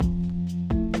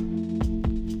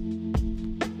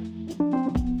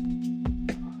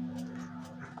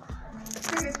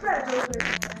Hey,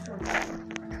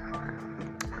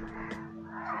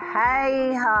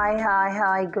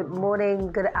 hi, good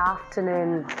morning, good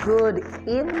afternoon, good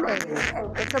evening.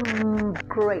 It's a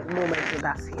great moment with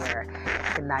us here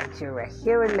in Nigeria,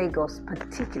 here in Lagos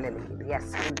particularly.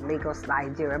 Yes, in Lagos,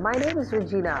 Nigeria. My name is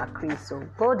Regina Akriso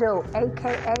Bodo,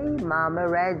 aka Mama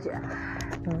Reg.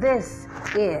 This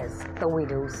is The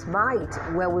Widow's Might,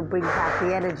 where we bring back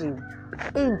the energy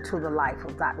into the life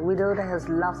of that widow that has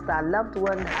lost her loved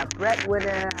one, her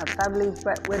breadwinner, her family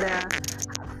breadwinner,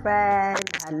 her friend,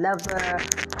 her lover,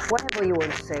 whatever you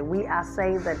want to say. We are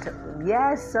saying that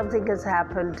yes, something has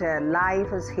happened, life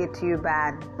has hit you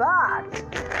bad, but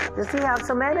you still have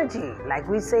some energy. Like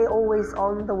we say always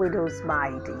on The Widow's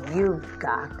Might, you've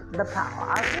got the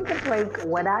power. I'll take a break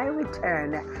when I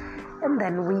return, and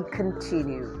then we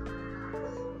continue.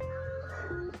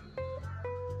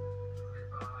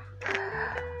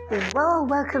 Well,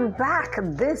 welcome back.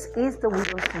 This is The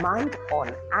Widow's Mind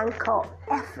on Anchor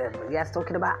FM. Yes,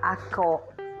 talking about Anchor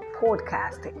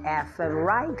Podcast FM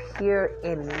right here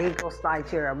in Lagos,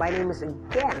 Nigeria. My name is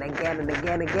again,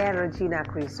 Regina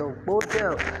Criso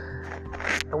Bodo.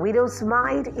 The Widow's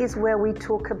Mind is where we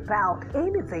talk about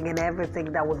anything and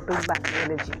everything that would bring back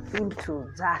energy into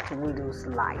that widow's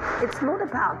life. It's not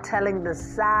about telling the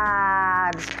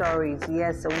sad stories,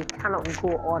 yes, so we cannot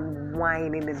go on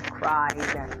whining and crying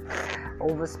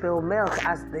over spilled milk,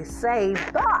 as they say,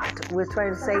 but we're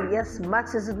trying to say, yes,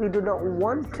 much as we do not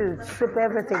want to sweep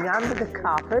everything under the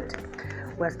carpet,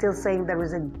 we're still saying there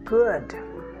is a good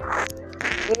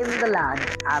in the land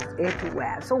as it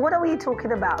were. So what are we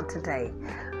talking about today?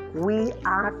 We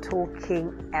are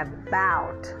talking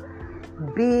about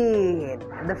being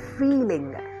the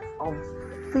feeling of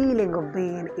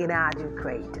being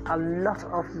inadequate. A lot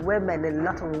of women, a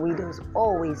lot of widows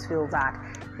always feel that,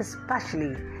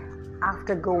 especially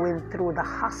after going through the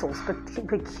hustles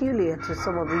peculiar to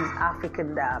some of these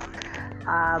African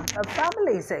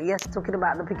families. Yes, talking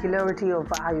about the peculiarity of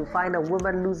how you find a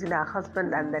woman losing her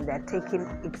husband and then they're taking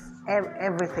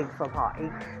everything from her.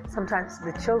 Sometimes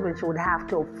the children, she would have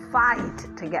to fight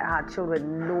to get her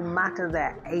children no matter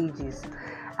their ages.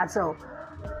 And so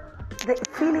the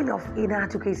feeling of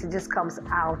inadequacy just comes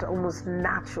out almost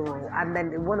natural, and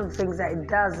then one of the things that it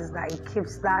does is that it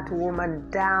keeps that woman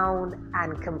down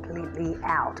and completely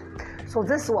out. So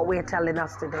this is what we're telling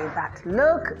us today, that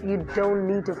look, you don't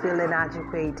need to feel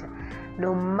inadequate.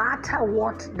 No matter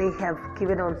what they have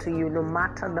given unto you, no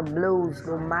matter the blows,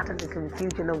 no matter the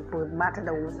confusion, no matter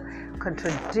the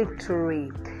contradictory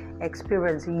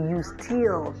experience, you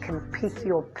still can pick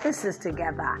your pieces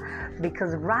together,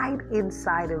 because right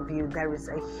inside of you there is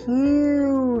a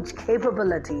huge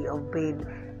capability of being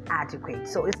adequate.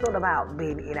 So it's not about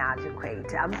being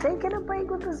inadequate. I'm taking a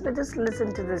break with this, but just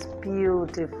listen to this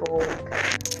beautiful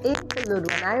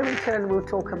interlude. When I return, we'll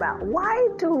talk about why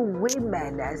do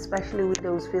women, especially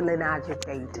widows, feel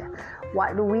inadequate?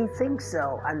 Why do we think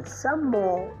so? And some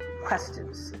more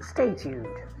questions. Stay tuned.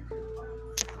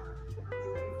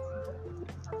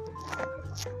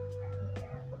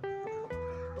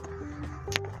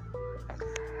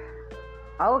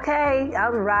 Okay,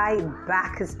 all right,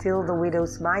 back is still The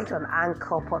Widow's Might on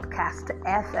Anchor Podcast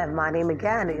FM. My name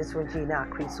again is Regina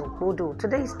Criso Bodo.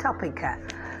 Today's topic,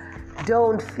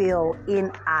 don't feel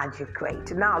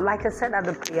inadequate. Now, like I said at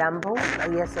the preamble,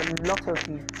 yes, a lot of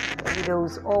you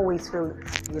widows always feel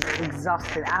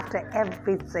exhausted after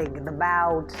everything, the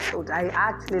bout. So I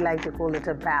actually like to call it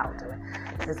a bout.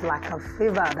 It's like a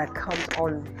fever that comes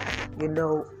on,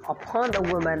 upon the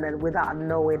woman and without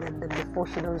knowing, and then before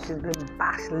she knows, she's been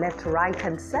bashed left, right,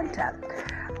 and center.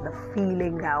 The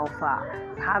feeling of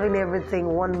having everything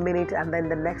 1 minute and then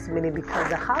the next minute, because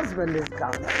the husband is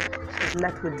gone, she's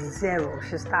left with zero.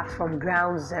 She starts from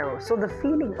ground zero. So the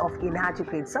feeling of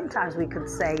inadequate, sometimes we could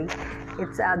say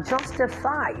it's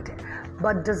justified.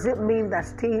 But does it mean that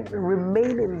still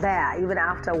remaining there even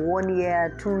after 1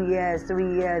 year, 2 years,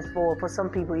 3 years, for some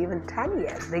people even 10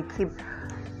 years, they keep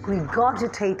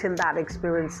regurgitating that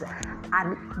experience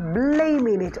and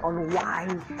blaming it on why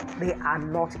they are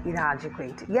not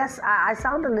inadequate? Yes, I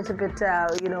sound a little bit, a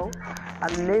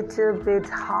little bit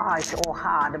harsh or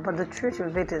hard, but the truth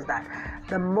of it is that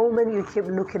the moment you keep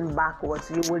looking backwards,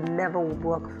 you will never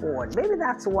work forward. Maybe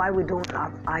that's why we don't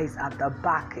have eyes at the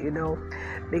back,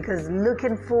 because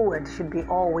looking forward should be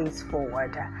always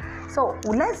forward. So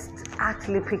let's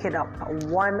actually pick it up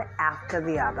one after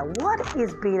the other. What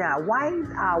is why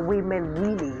are women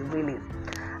really,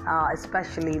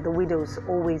 especially the widows,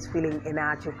 always feeling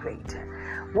inadequate?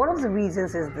 One of the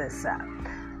reasons is this.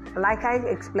 Like I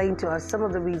explained to us, some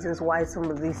of the reasons why some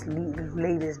of these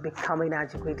ladies become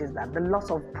inadequate is that the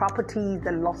loss of property,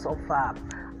 the loss of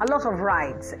a lot of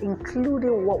rights,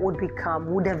 including what would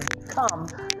have become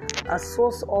a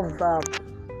source of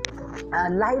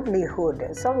livelihood.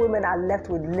 Some women are left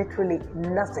with literally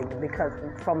nothing because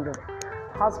from the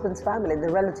husband's family, the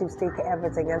relatives take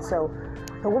everything, and so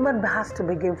the woman has to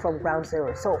begin from ground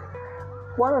zero. So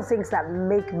one of the things that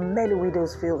make many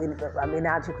widows feel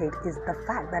inadequate is the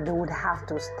fact that they would have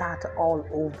to start all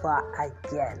over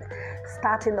again.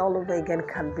 Starting all over again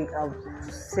can be a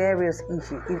serious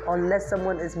issue unless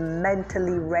someone is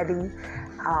mentally ready,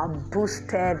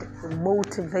 boosted,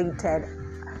 motivated,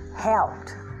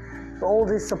 helped. All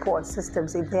these support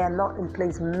systems, if they are not in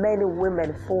place, many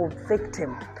women fall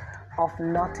victim of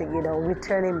nothing,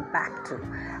 returning back to.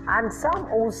 And some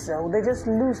also, they just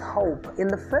lose hope. In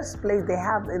the first place, they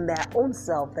have in their own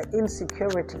self the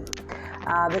insecurity,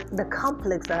 the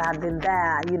complex that had been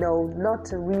there,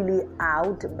 not really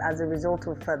out as a result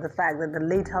of the fact that the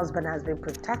late husband has been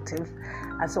protective.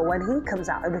 And so when he comes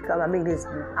out, he's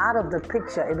out of the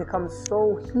picture, it becomes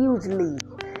so hugely,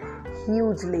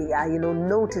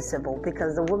 noticeable,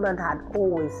 because the woman had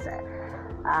always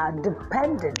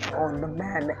depended on the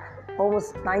man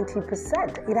almost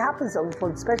 90%. It happens,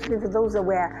 especially for those that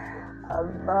were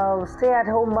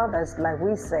stay-at-home mothers, like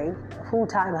we say,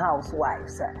 full-time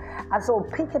housewives. And so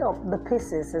picking up the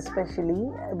pieces especially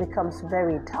becomes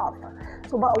very tough.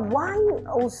 So, but why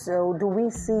also do we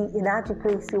see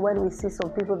inadequacy when we see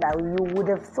some people that you would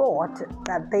have thought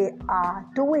that they are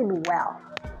doing well?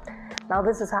 Now,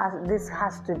 this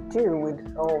has to do with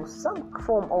some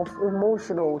form of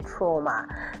emotional trauma.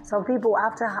 Some people,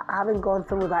 after having gone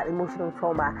through that emotional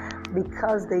trauma,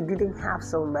 because they didn't have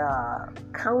some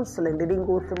counseling, they didn't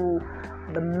go through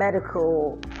the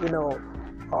medical,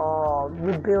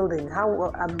 rebuilding.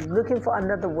 I'm looking for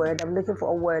another word. I'm looking for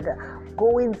a word.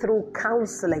 Going through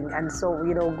counseling, and so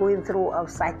going through a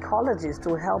psychologist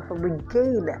to help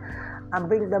regain and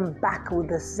bring them back with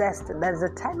the zest. There's a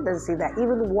tendency that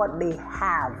even what they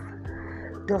have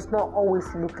does not always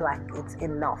look like it's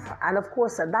enough. And of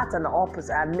course, that's an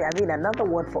opposite. Another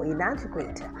word for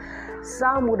inadequate.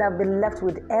 Some would have been left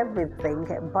with everything,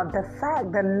 but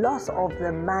the loss of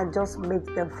the man just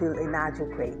makes them feel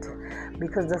inadequate.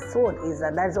 Because the thought is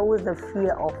that there's always the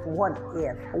fear of what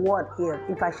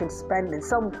if I should spend it.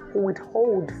 Some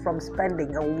withhold from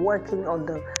spending and working on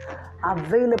the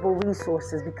available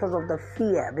resources because of the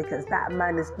fear, because that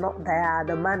man is not there.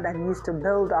 The man that used to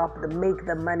build up to make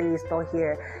the money is not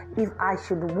here. If I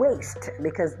should waste,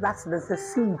 because that's the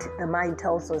seed. The mind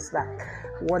tells us that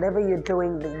whatever you're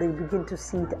doing, they begin to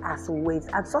see it as waste,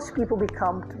 and such people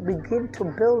begin to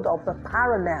build up the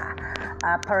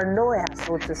paranoia,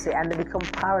 so to say, and they become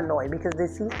paranoid because they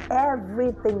see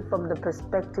everything from the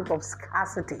perspective of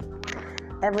scarcity.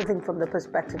 Everything from the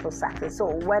perspective of scarcity. So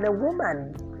when a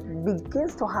woman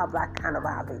begins to have that kind of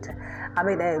habit,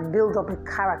 build up a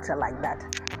character like that,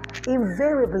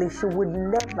 invariably she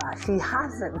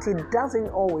doesn't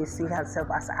always see herself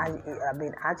as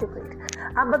adequate.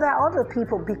 But there are other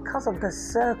people, because of the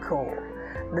circle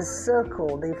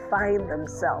they find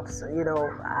themselves,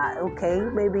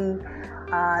 maybe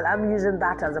I'm using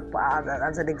that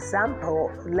as an example.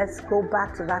 Let's go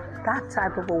back to that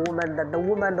type of a woman,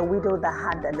 the widow that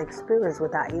had an experience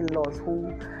with her in-laws,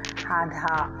 who had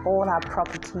all her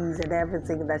properties and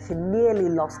everything, that she nearly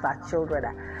lost her children.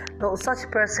 No, such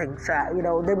persons,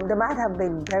 they might have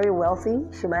been very wealthy.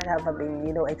 She might have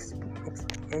been,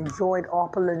 enjoyed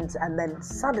opulence, and then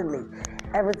suddenly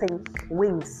everything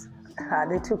wings.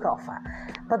 They took off.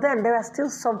 But then there are still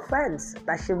some friends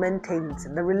that she maintains.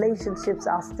 The relationships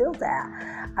are still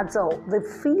there. And so the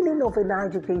feeling of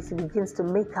inadequacy begins to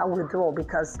make her withdraw,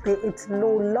 because it's no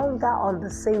longer on the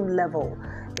same level.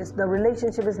 The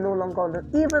relationship is no longer on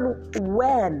even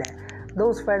when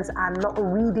those friends are not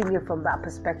reading it from that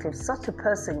perspective. Such a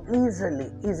person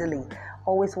easily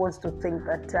always wants to think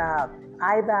that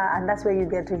and that's where you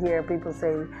get to hear people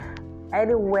saying,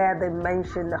 anywhere they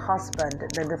mention the husband,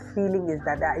 then the feeling is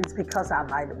that it's because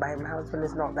my husband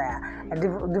is not there. And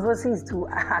divorcees do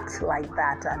act like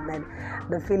that, and then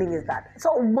the feeling is that.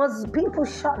 So must people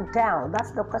shut down?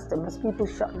 That's the question. Must people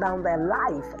shut down their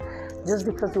life just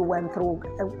because you went through?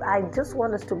 I just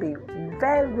want us to be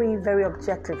very, very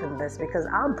objective in this, because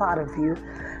I'm part of you.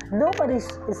 Nobody is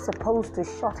supposed to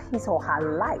shut his or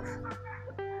her life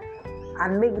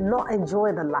and not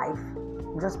enjoy the life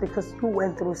just because you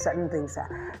went through certain things.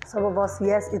 Some of us,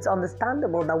 yes, it's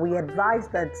understandable that we advise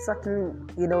that certain,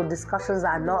 discussions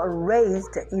are not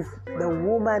raised if the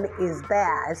woman is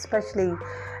there, especially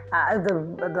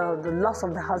the loss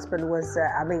of the husband was,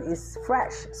 is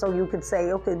fresh. So you could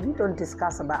say, okay, we don't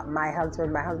discuss about my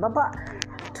husband, but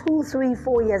 2, 3,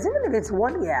 4 years, even if it's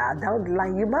 1 year down the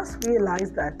line, you must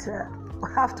realize that you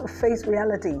have to face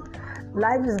reality.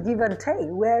 Life is give and take,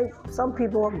 where some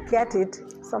people get it,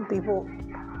 some people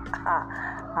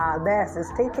theirs is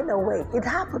taken away. It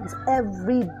happens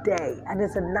every day, and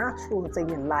it's a natural thing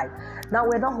in life. Now,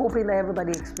 we're not hoping that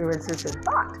everybody experiences it,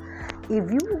 but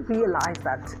if you realize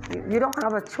that you don't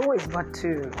have a choice but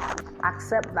to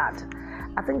accept that,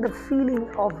 I think the feeling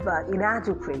of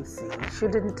inadequacy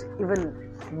shouldn't even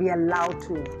be allowed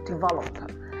to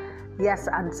develop. Yes,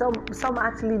 and some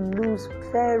actually lose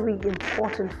very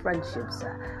important friendships,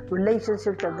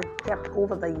 relationships that they kept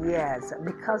over the years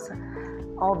because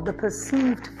of the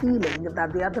perceived feeling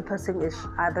that the other person is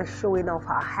either showing off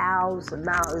her house.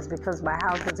 Now it's because my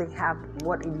house doesn't have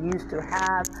what it used to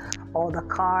have, or the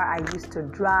car I used to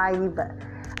drive,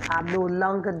 I'm no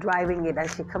longer driving it, and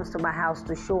she comes to my house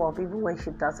to show off even when she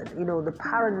doesn't. The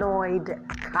paranoid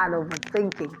kind of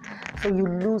thinking. So you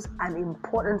lose an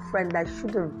important friend that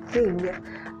should have been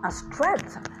a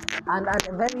strength and a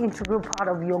very integral part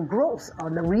of your growth,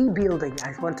 or the rebuilding,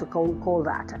 I want to call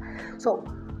that. So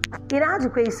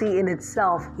inadequacy in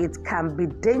itself, it can be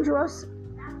dangerous.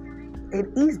 It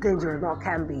is dangerous, not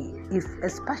can be,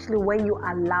 especially when you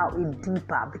allow it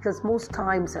deeper, because most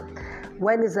times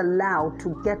when it's allowed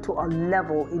to get to a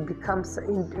level, it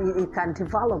can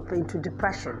develop into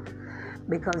depression,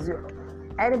 because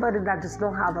anybody that does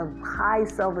not have a high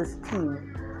self-esteem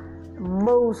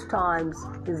most times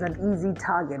is an easy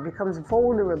target, becomes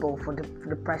vulnerable for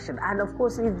depression. And of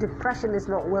course, if depression is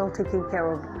not well taken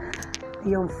care of,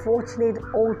 the unfortunate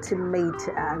ultimate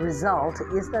result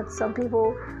is that some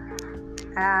people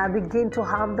begin to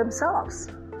harm themselves,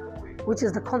 which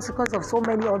is the consequence of so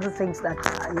many other things that,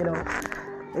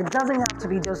 it doesn't have to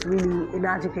be just really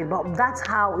inadequate, but that's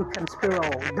how it can spiral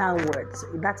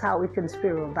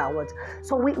downwards.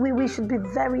 So we should be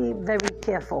very, very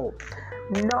careful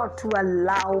not to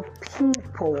allow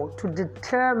people to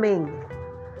determine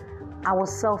our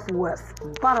self-worth.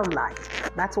 Bottom line,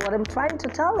 that's what I'm trying to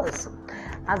tell us.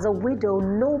 As a widow,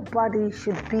 nobody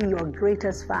should be your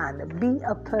greatest fan. Be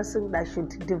a person that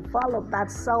should develop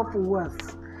that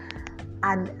self-worth,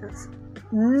 and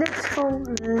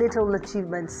little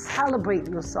achievements. Celebrate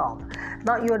yourself.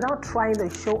 Now, you're not trying to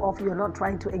show off, you're not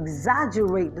trying to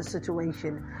exaggerate the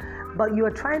situation, but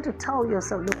you're trying to tell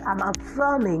yourself, look, I'm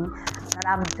affirming that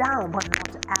I'm down but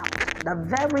not out, that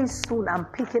very soon I'm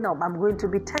picking up, I'm going to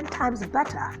be 10 times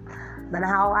better than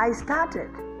how I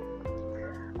started.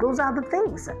 Those are the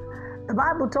things. The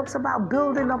Bible talks about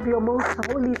building up your most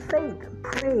holy faith.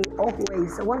 Pray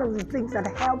always. One of the things that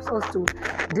helps us to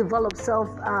develop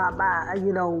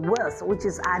worth, which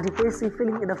is adequacy,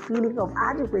 the feeling of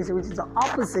adequacy, which is the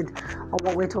opposite of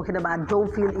what we're talking about. Don't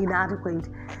feel inadequate.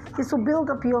 Is to build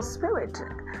up your spirit.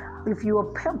 If you are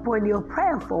when you're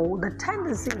prayerful, the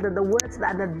tendency that the words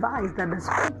that advise, that the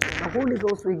scripture, the Holy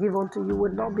Ghost will give unto you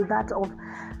would not be that of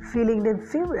feeling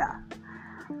inferior.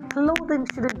 Clothing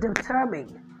shouldn't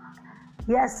determine.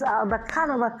 Yes, the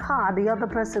kind of a car the other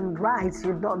person drives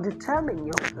should not determine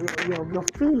your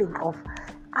feeling of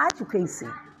adequacy.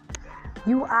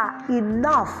 You are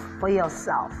enough for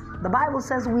yourself. The Bible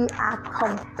says we are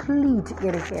complete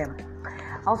in Him.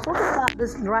 I was talking about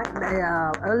this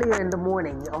earlier in the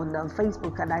morning on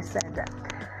Facebook, and I said,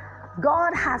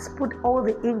 God has put all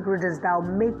the ingredients that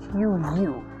will make you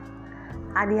you,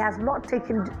 and He has not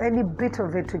taken any bit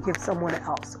of it to give someone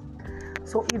else.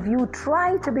 So if you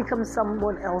try to become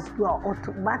someone else, you are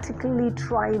automatically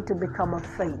trying to become a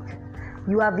fake.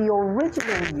 You are the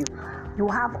original you. You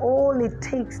have all it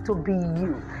takes to be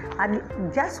you. And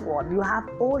guess what? You have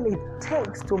all it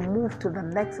takes to move to the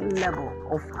next level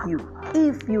of you,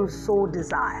 if you so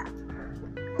desire.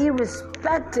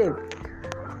 Irrespective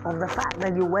of the fact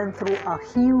that you went through a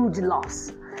huge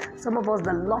loss. Some of us,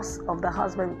 the loss of the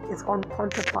husband is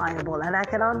unquantifiable, and I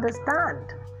can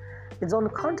understand. It's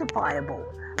unquantifiable.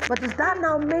 But does that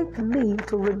now make me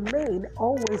to remain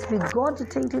always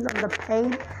regurgitating on the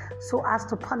pain so as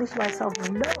to punish myself?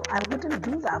 No, I wouldn't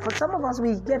do that. For some of us,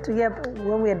 we get to hear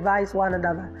when we advise one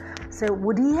another, say,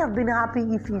 would he have been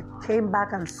happy if he came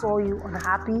back and saw you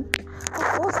unhappy? Of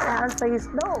course, the answer is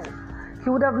no. He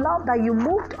would have loved that you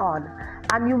moved on.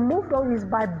 And you moved on is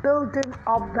by building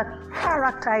up the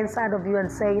character inside of you and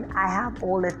saying, I have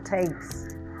all it takes.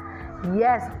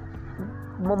 Yes,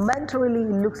 momentarily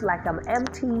it looks like I'm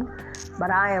empty, but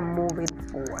I am moving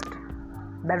forward.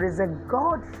 There is a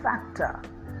God factor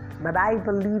that I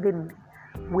believe in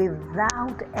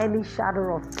without any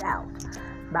shadow of doubt,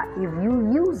 that if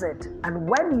you use it, and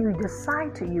when you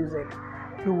decide to use it,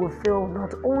 you will feel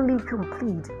not only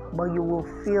complete, but you will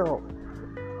feel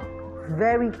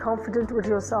very confident with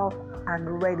yourself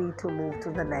and ready to move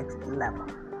to the next level.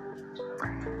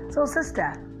 So,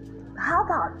 sister, how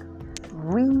about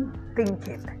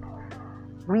rethinking,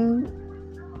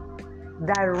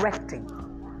 redirecting,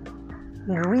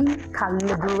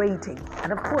 recalibrating,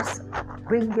 and of course,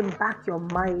 bringing back your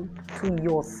mind to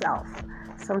yourself?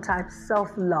 Sometimes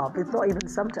self-love, it's not even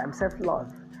sometimes,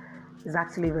 self-love is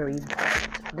actually very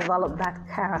important. Develop that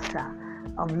character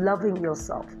of loving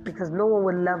yourself, because no one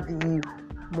will love you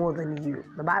more than you.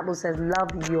 The Bible says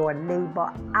love your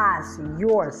neighbor as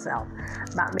yourself.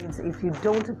 That means if you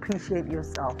don't appreciate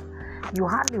yourself, you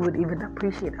hardly would even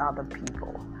appreciate other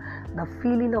people. The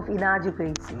feeling of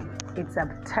inadequacy, it's a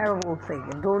terrible thing.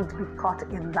 Don't be caught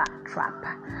in that trap.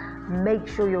 Make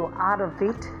sure you're out of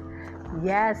it.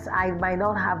 Yes, I might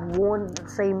not have worn the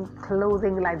same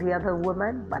clothing like the other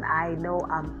woman, but I know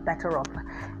I'm better off.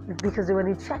 Because when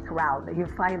you check around, you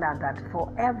find out that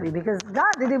because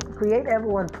God didn't create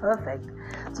everyone perfect.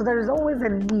 So there is always a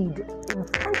need,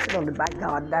 intentionally by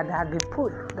God, that had been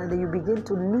put, that you begin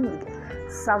to need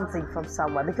something from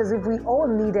someone. Because if we all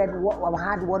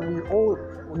had what we all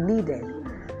needed,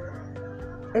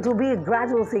 it will be a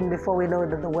gradual thing before we know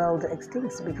that the world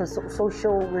extincts, because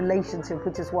social relationship,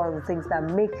 which is one of the things that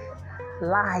make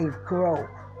life grow,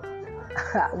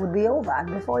 would be over. And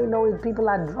before you know it, people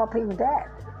are dropping dead.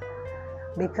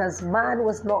 Because man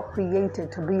was not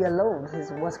created to be alone. He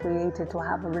was created to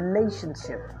have a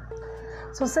relationship.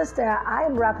 So, sister, I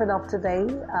am wrapping up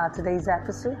today's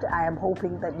episode. I am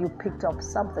hoping that you picked up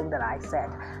something that I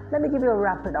said. Let me give you a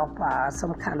wrapping up,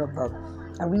 some kind of a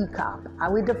recap. I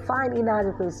will define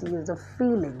inadequacy as a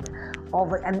feeling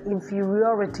of an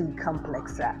inferiority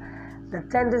complex. The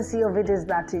tendency of it is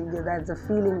that there's a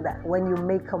feeling that when you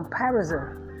make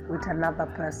comparison with another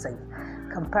person,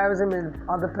 comparison with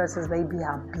other persons, maybe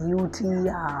her beauty,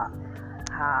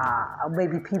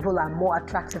 maybe people are more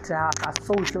attracted to her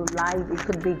social life. It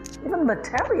could be even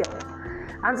material.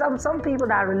 And some people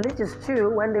that are religious too,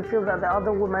 when they feel that the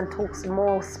other woman talks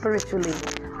more spiritually,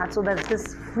 and so there's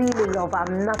this feeling of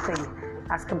I'm nothing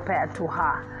as compared to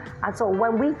her. And so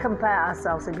when we compare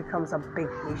ourselves, it becomes a big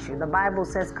issue. The Bible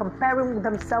says comparing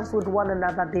themselves with one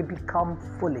another, they become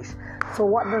foolish. So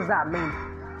what does that mean?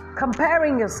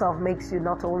 Comparing yourself makes you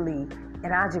not only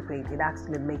inadequate, it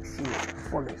actually makes you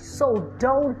foolish. So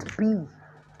don't be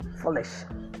foolish.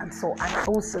 And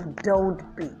also don't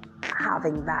be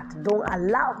having that. Don't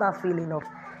allow that feeling of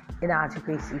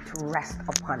inadequacy to rest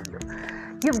upon you.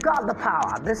 You've got the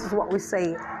power. This is what we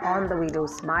say on the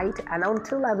Widow's Might. And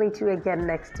until I meet you again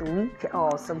next week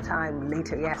or sometime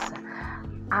later, yes,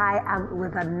 I am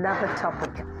with another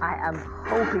topic. I am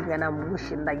hoping and I'm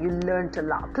wishing that you learned a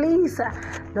lot. Please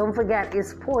don't forget,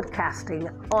 it's podcasting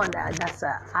on that's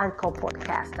Anchor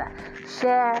Podcast.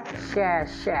 Share.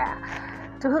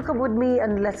 To hook up with me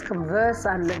and let's converse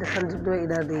and let the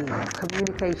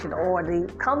communication or the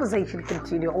conversation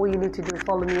continue. All you need to do is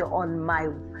follow me on my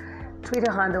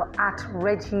Twitter handle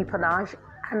 @ReggiePanache,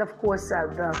 and of course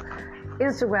the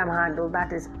Instagram handle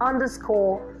that is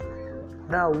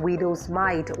 _The Widow's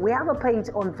Might. We have a page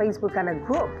on Facebook and a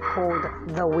group called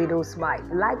The Widow's Might.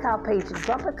 Like our page,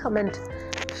 drop a comment,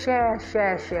 share.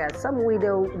 Some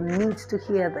widow needs to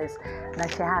hear this,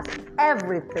 that she has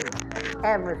everything,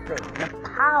 the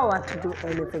power to do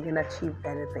anything and achieve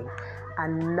anything,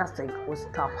 and nothing will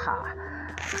stop her.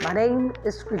 My name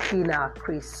is Regina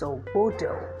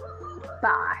Crisobodo.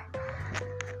 Bye.